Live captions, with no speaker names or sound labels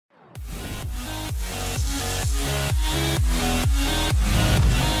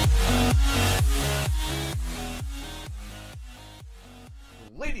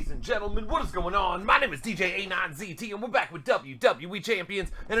and gentlemen, what is going on? My name is djanonzt, and we're back with WWE Champions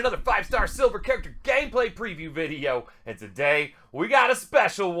and another 5-star silver character gameplay preview video. And today, we got a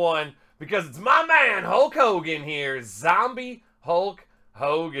special one, because it's my man, Hulk Hogan here, Zombie Hulk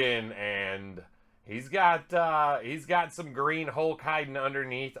Hogan, and he's got some green Hulk hiding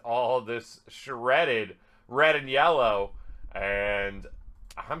underneath all this shredded red and yellow, and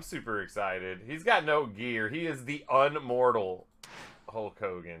I'm super excited. He's got no gear. He is the Unmortal Hulk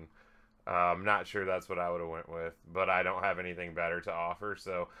Hogan. I'm not sure that's what I would have went with, but I don't have anything better to offer,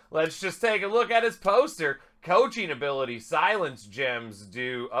 so let's just take a look at his poster. Coaching ability, silence gems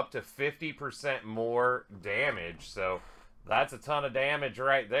do up to 50% more damage, so that's a ton of damage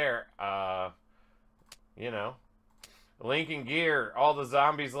right there. You know, Lincoln gear, all the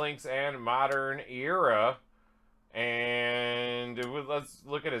zombies, links, and modern era. And let's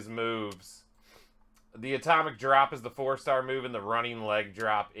look at his moves. The atomic drop is the 4-star move, and the running leg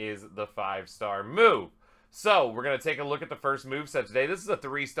drop is the 5-star move. So, we're going to take a look at the first moveset today. This is a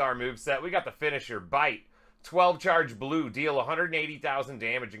 3-star moveset. We got the finisher, Bite. 12 charge blue, deal 180,000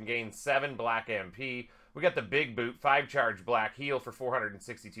 damage and gain 7 black MP. We got the big boot, 5 charge black, heal for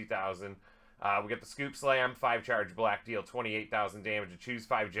 462,000. We got the Scoop Slam, 5 charge black, deal 28,000 damage, and choose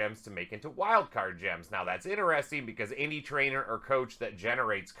 5 gems to make into wildcard gems. Now that's interesting because any trainer or coach that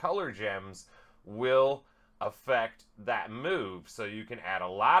generates color gems will affect that move. So you can add a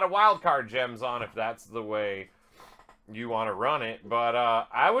lot of wildcard gems on if that's the way you want to run it. But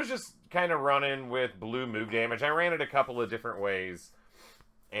I was just kind of running with blue move damage. I ran it a couple of different ways.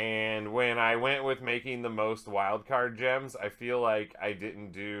 And when I went with making the most wildcard gems, I feel like I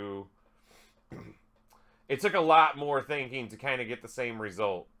didn't do... It took a lot more thinking to kind of get the same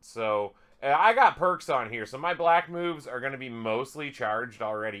result. So, I got perks on here. So, my black moves are going to be mostly charged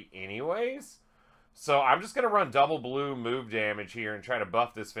already anyways. So, I'm just going to run double blue move damage here and try to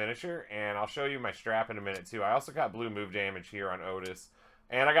buff this finisher. And I'll show you my strap in a minute, too. I also got blue move damage here on Otis.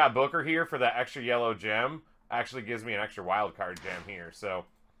 And I got Booker here for that extra yellow gem. Actually gives me an extra wildcard gem here. So,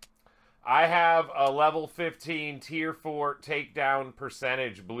 I have a level 15 tier 4 takedown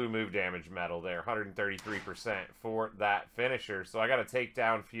percentage blue move damage medal there, 133% for that finisher. So I got a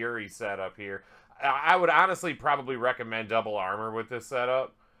takedown fury setup here. I would honestly probably recommend double armor with this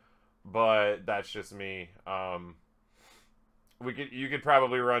setup, but that's just me. You could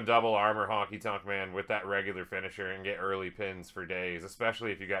probably run double armor Honky Tonk Man with that regular finisher and get early pins for days,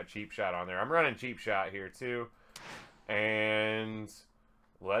 especially if you got cheap shot on there. I'm running cheap shot here too, and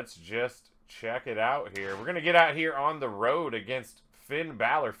let's just check it out here. We're going to get out here on the road against Finn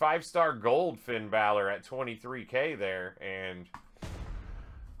Balor. 5-star gold Finn Balor at 23K there. And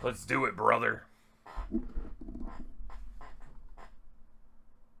let's do it, brother.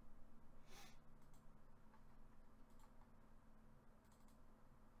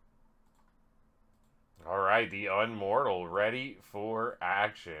 All right, the Unmortal ready for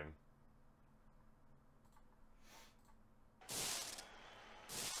action.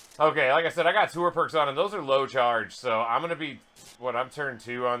 Okay, like I said, I got tour perks on, and those are low charge, so I'm going to be, I'm turn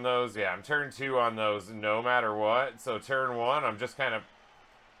 2 on those? Yeah, I'm turn 2 on those no matter what. So turn 1, I'm just kind of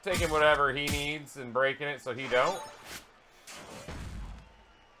taking whatever he needs and breaking it so he don't.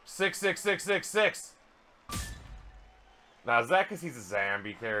 6, 6, 6, 6, 6. Now, is that because he's a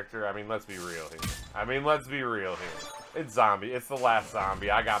zombie character? I mean, let's be real here. It's zombie. It's the last zombie.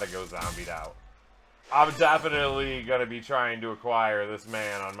 I got to go zombied out. I'm definitely going to be trying to acquire this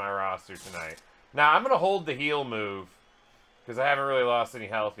man on my roster tonight. Now, I'm going to hold the heal move because I haven't really lost any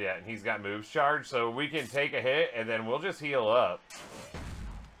health yet, and he's got moves charged, so we can take a hit, and then we'll just heal up.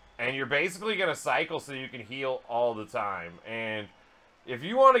 And you're basically going to cycle so you can heal all the time. And if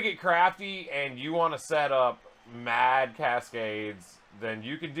you want to get crafty and you want to set up mad cascades, then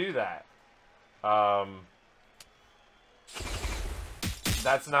you can do that.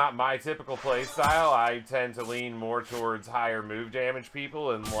 That's not my typical play style. I tend to lean more towards higher move damage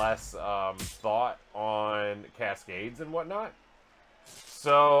people and less thought on cascades and whatnot.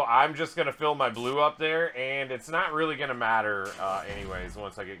 So I'm just going to fill my blue up there, and it's not really going to matter anyways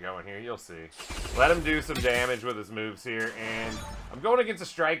once I get going here. You'll see. Let him do some damage with his moves here, and I'm going against a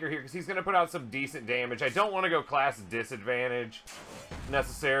striker here because he's going to put out some decent damage. I don't want to go class disadvantage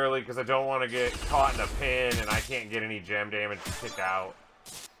necessarily because I don't want to get caught in a pin and I can't get any gem damage to kick out.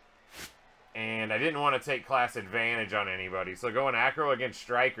 And I didn't want to take class advantage on anybody. So going acro against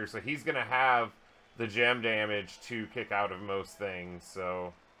striker, so he's going to have the gem damage to kick out of most things.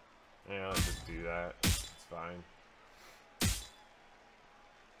 So, yeah, let's just do that. It's fine.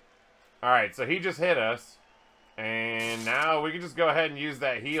 Alright, so he just hit us. And now we can just go ahead and use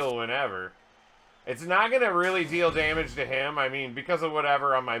that heal whenever. It's not going to really deal damage to him. I mean, because of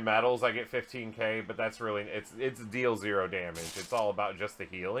whatever on my medals, I get 15k, but that's really, it's deal 0 damage. It's all about just the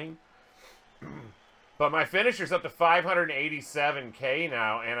healing. But my finisher's up to 587k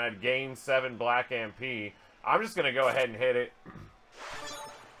now, and I've gained 7 black MP. I'm just going to go ahead and hit it.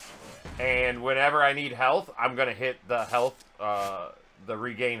 And whenever I need health, I'm going to hit the health, the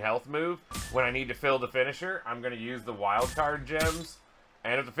regain health move. When I need to fill the finisher, I'm going to use the wild card gems.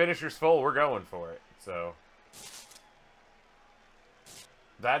 And if the finisher's full, we're going for it. So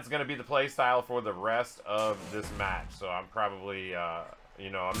that's going to be the play style for the rest of this match. So I'm probably, you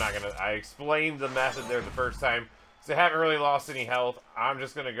know, I'm not going to... I explained the method there the first time. So I haven't really lost any health. I'm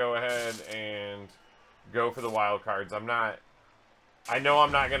just going to go ahead and go for the wild cards. I'm not... I know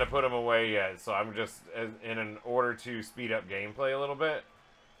I'm not going to put them away yet. So I'm just in an order to speed up gameplay a little bit.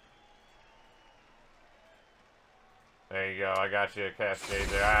 There you go, I got you a cascade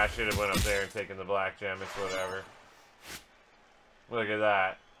there. I should have went up there and taken the black gem, it's whatever. Look at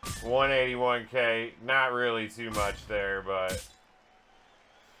that. 181k, not really too much there, but...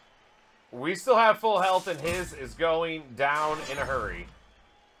 we still have full health and his is going down in a hurry.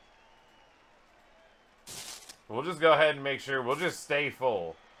 We'll just go ahead and make sure, we'll just stay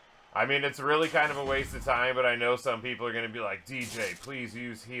full. I mean, it's really kind of a waste of time, but I know some people are going to be like, DJ, please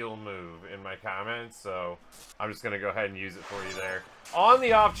use heal move in my comments, so I'm just going to go ahead and use it for you there. On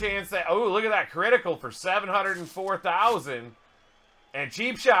the off chance that, oh, look at that critical for 704,000, and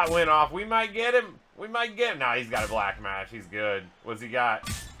cheap shot went off. We might get him. We might get him. Nah, he's got a black match. He's good. What's he got?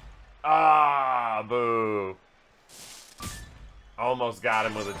 Ah, boo. Almost got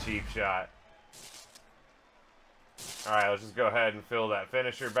him with a cheap shot. Alright, let's just go ahead and fill that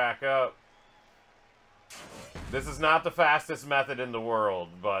finisher back up. This is not the fastest method in the world,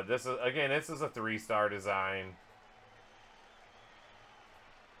 but this is, again, this is a 3-star design.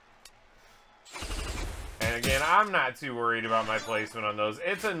 And again, I'm not too worried about my placement on those.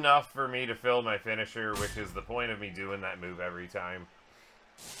 It's enough for me to fill my finisher, which is the point of me doing that move every time.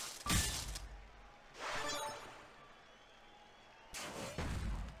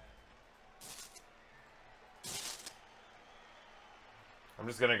 I'm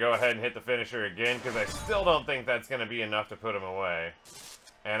just going to go ahead and hit the finisher again, because I still don't think that's going to be enough to put him away.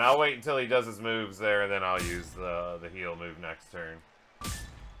 And I'll wait until he does his moves there, and then I'll use the heal move next turn.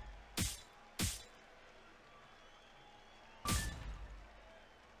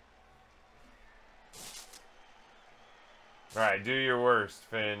 Alright, do your worst,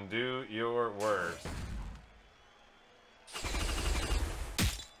 Finn. Do your worst.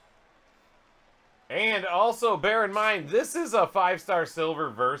 And also, bear in mind, this is a 5-star silver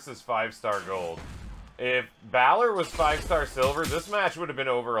versus 5-star gold. If Balor was 5-star silver, this match would have been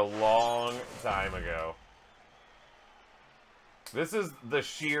over a long time ago. This is the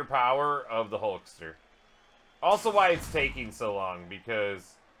sheer power of the Hulkster. Also why it's taking so long,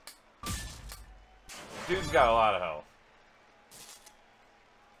 because dude's got a lot of health.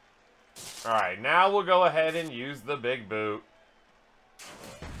 Alright, now we'll go ahead and use the big boot.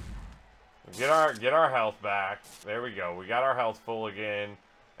 Get our health back. There we go. We got our health full again,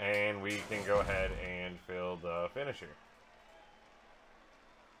 and we can go ahead and fill the finisher.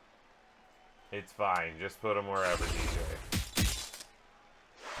 It's fine. Just put him wherever, DJ.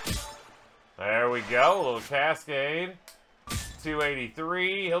 There we go. A little cascade.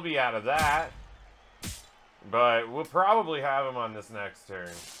 283. He'll be out of that. But we'll probably have him on this next turn.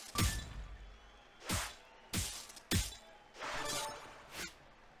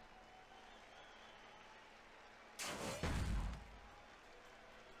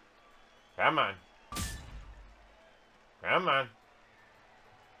 Come on. Come on.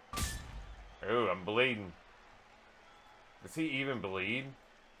 Ooh, I'm bleeding. Does he even bleed?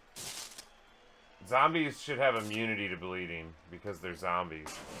 Zombies should have immunity to bleeding because they're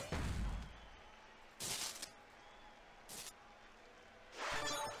zombies.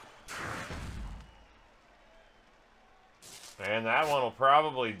 And that one will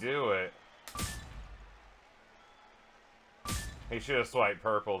probably do it. He should have swiped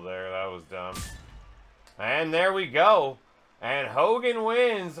purple there. That was dumb. And there we go. And Hogan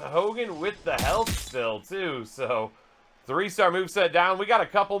wins. Hogan with the health still, too. So, 3-star moveset down. We got a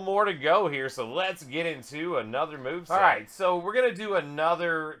couple more to go here, so let's get into another moveset. Alright, so we're going to do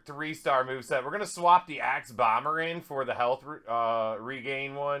another 3-star moveset. We're going to swap the Axe Bomber in for the health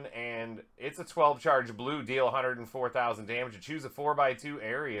regain one. And it's a 12-charge blue, deal 104,000 damage. To choose a 4x2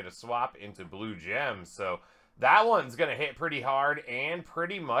 area to swap into blue gems. So, that one's going to hit pretty hard and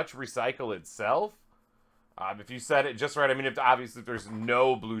pretty much recycle itself. If you set it just right, I mean, obviously if there's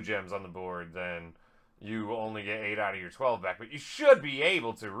no blue gems on the board, then you only get 8 out of your 12 back. But you should be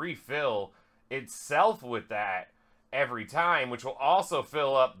able to refill itself with that every time, which will also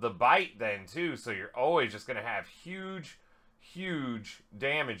fill up the bite then too, so you're always just going to have huge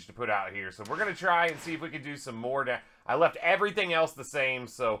damage to put out here. So we're going to try and see if we can do some more damage. I left everything else the same,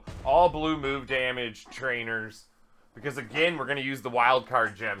 so all blue move damage trainers, because again, we're going to use the wild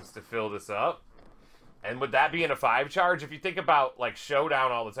card gems to fill this up. And with that being a 5 charge, if you think about like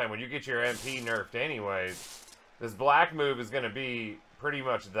Showdown all the time, when you get your MP nerfed anyways, this black move is going to be pretty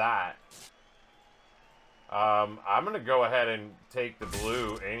much that. I'm going to go ahead and take the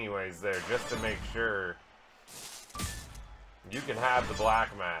blue anyways there, just to make sure you can have the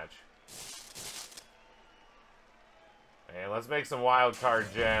black match. And let's make some wild card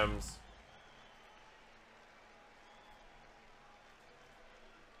gems.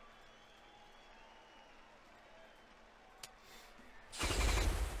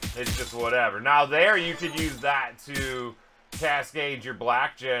 It's just whatever. Now there you could use that to cascade your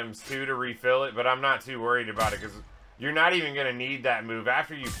black gems too to refill it, but I'm not too worried about it because you're not even going to need that move.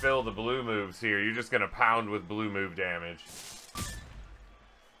 After you fill the blue moves here, you're just going to pound with blue move damage.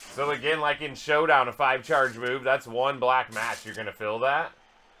 So again, like in Showdown, a 5 charge move, that's 1 black match. You're going to fill that.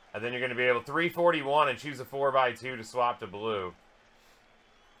 And then you're going to be able to 341 and choose a 4x2 to swap to blue.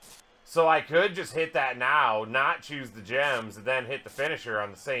 So I could just hit that now, not choose the gems, and then hit the finisher on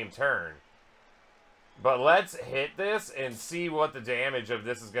the same turn. But let's hit this and see what the damage of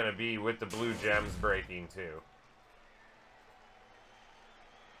this is going to be with the blue gems breaking too.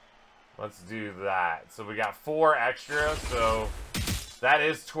 Let's do that. So we got 4 extra, so that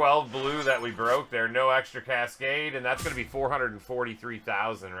is 12 blue that we broke there. No extra cascade, and that's going to be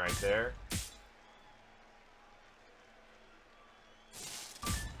 443,000 right there.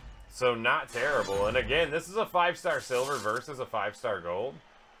 So not terrible. And again, this is a 5-star silver versus a 5-star gold.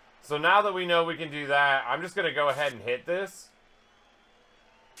 So now that we know we can do that, I'm just going to go ahead and hit this.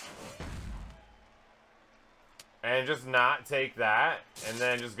 And just not take that. And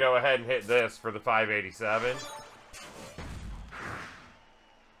then just go ahead and hit this for the 587.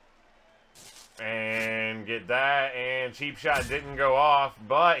 And get that. And cheap shot didn't go off.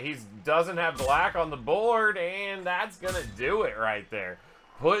 But he doesn't have black on the board. And that's going to do it right there.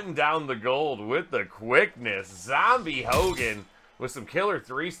 Putting down the gold with the quickness. Zombie Hogan with some killer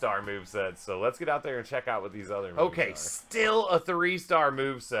 3-star movesets. So let's get out there and check out what these other moves are. Okay, still a 3-star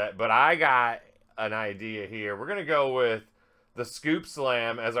moveset, but I got an idea here. We're going to go with the Scoop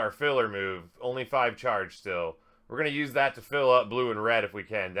Slam as our filler move. Only 5 charge still. We're going to use that to fill up blue and red if we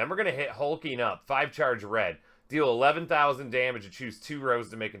can. Then we're going to hit Hulking Up, 5 charge red. Deal 11,000 damage and choose 2 rows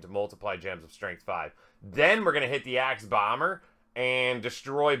to make into multiply gems of strength 5. Then we're going to hit the Axe Bomber and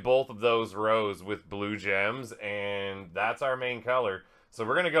destroy both of those rows with blue gems, and that's our main color. So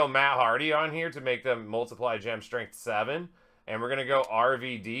we're going to go Matt Hardy on here to make them multiply gem strength 7, and we're going to go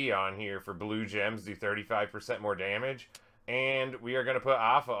RVD on here for blue gems, do 35% more damage, and we are going to put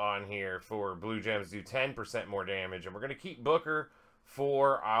Alpha on here for blue gems, do 10% more damage, and we're going to keep Booker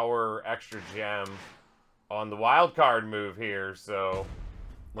for our extra gem on the wild card move here. So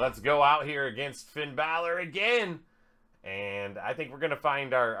let's go out here against Finn Balor again. And I think we're going to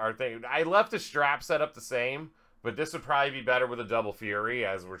find our thing. I left the strap set up the same, but this would probably be better with a double fury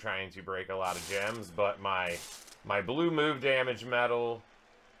as we're trying to break a lot of gems. But my blue move damage medal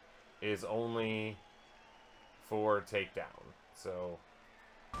is only for takedown. So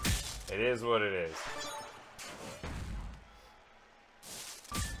it is what it is.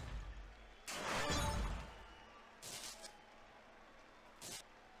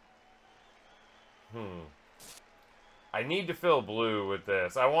 I need to fill blue with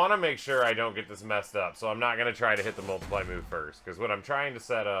this. I want to make sure I don't get this messed up, so I'm not going to try to hit the multiply move first, because what I'm trying to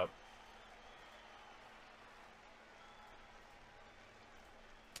set up...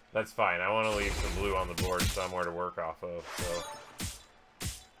 That's fine. I want to leave some blue on the board somewhere to work off of, so...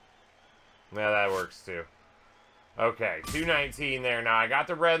 Yeah, that works too. Okay, 219 there. Now, I got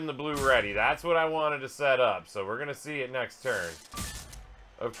the red and the blue ready. That's what I wanted to set up, so we're going to see it next turn.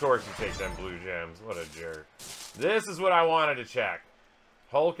 Of course you take them blue gems. What a jerk. This is what I wanted to check.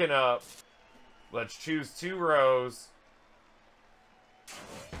 Hulking Up. Let's choose 2 rows.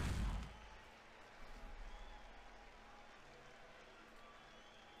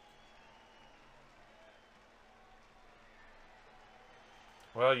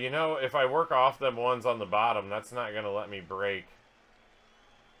 Well, you know, if I work off them ones on the bottom, that's not going to let me break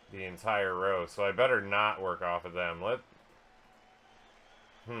the entire row. So I better not work off of them.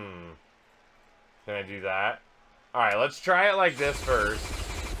 Can I do that? Alright, let's try it like this first.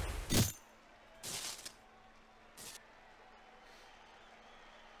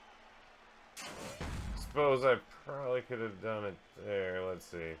 Suppose I probably could have done it there. Let's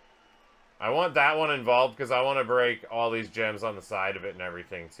see. I want that one involved because I want to break all these gems on the side of it and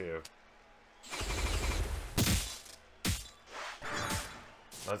everything, too.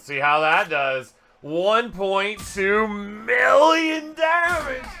 Let's see how that does. 1.2 million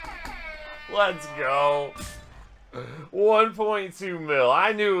damage! Let's go. 1.2 mil.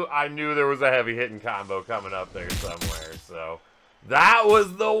 I knew there was a heavy hitting combo coming up there somewhere, so that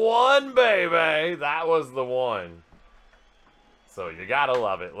was the one, baby. That was the one. So you gotta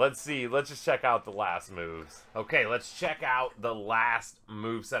love it. Let's see. Let's just check out the last moves. Okay, let's check out the last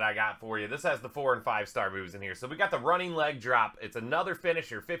moveset I got for you. This has the 4- and 5-star moves in here. So we got the running leg drop. It's another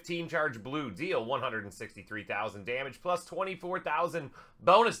finisher. 15 charge blue. Deal 163,000 damage plus 24,000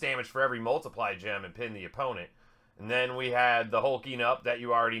 bonus damage for every multiply gem and pin the opponent. And then we had the hulking up that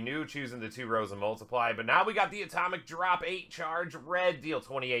you already knew, choosing the 2 rows of multiply. But now we got the atomic drop. 8 charge red. Deal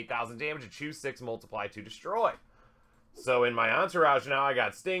 28,000 damage and choose 6 multiply to destroy. So in my entourage now, I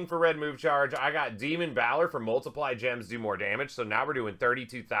got Sting for red move charge. I got Demon Valor for multiply gems do more damage. So now we're doing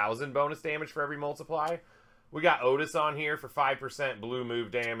 32,000 bonus damage for every multiply. We got Otis on here for 5% blue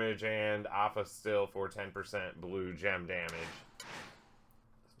move damage and Alpha still for 10% blue gem damage.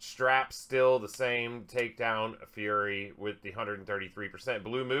 Strap still the same, takedown Fury with the 133%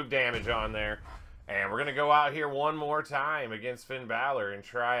 blue move damage on there. And we're going to go out here one more time against Finn Balor and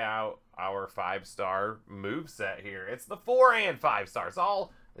try out our 5-star moveset here. It's the 4 and 5 stars.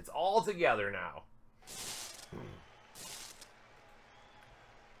 It's all together now.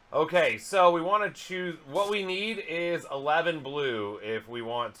 Okay, so we want to choose. What we need is 11 blue if we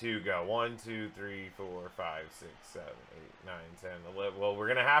want to go. 1, 2, 3, 4, 5, 6, 7, 8, 9, 10, 11. Well, we're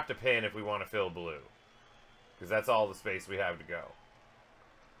going to have to pin if we want to fill blue, because that's all the space we have to go.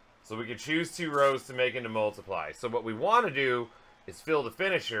 So we could choose 2 rows to make into multiply. So what we want to do is fill the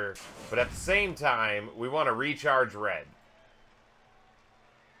finisher, but at the same time, we want to recharge red.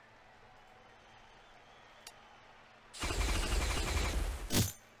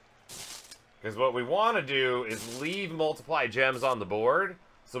 Because what we want to do is leave multiply gems on the board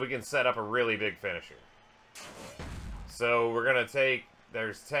so we can set up a really big finisher. So we're going to take,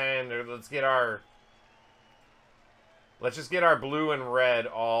 there's 10, let's just get our blue and red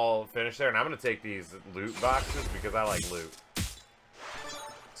all finished there. And I'm going to take these loot boxes because I like loot.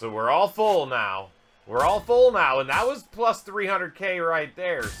 So we're all full now. We're all full now. And that was plus 300k right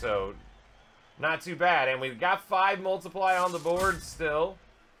there. So not too bad. And we've got 5 multiply on the board still.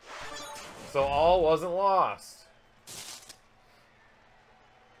 So all wasn't lost.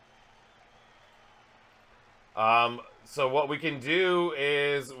 So what we can do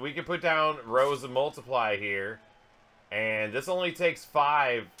is we can put down rows of multiply here. And this only takes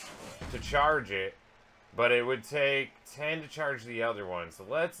 5 to charge it, but it would take 10 to charge the other one. So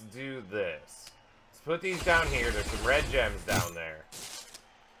let's do this. Let's put these down here. There's some red gems down there.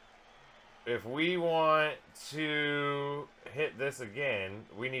 If we want to hit this again,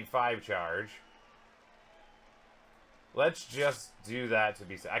 we need 5 charge. Let's just do that to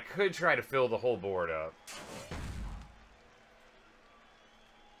be safe. I could try to fill the whole board up.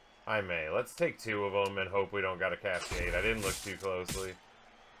 I may. Let's take 2 of them and hope we don't got a cascade. I didn't look too closely.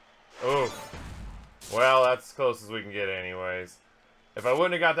 Oof. Well, that's as close as we can get anyways. If I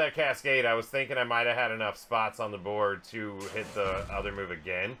wouldn't have got that cascade, I was thinking I might have had enough spots on the board to hit the other move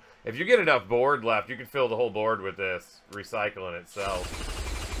again. If you get enough board left, you can fill the whole board with this, recycling itself.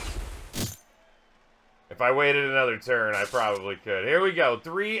 If I waited another turn, I probably could. Here we go.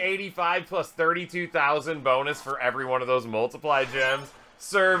 385 plus 32,000 bonus for every one of those multiply gems.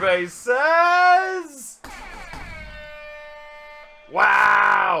 Survey says...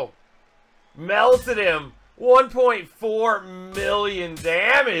 Wow! Melted him. 1.4 million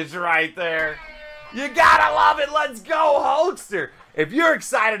damage right there. You gotta love it. Let's go, Hulkster. If you're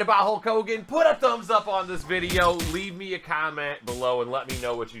excited about Hulk Hogan, put a thumbs up on this video. Leave me a comment below and let me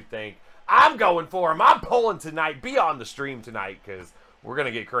know what you think. I'm going for him. I'm pulling tonight. Be on the stream tonight because we're going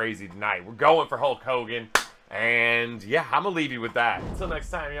to get crazy tonight. We're going for Hulk Hogan. And yeah, I'm going to leave you with that. Until next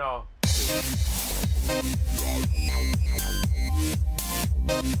time, y'all.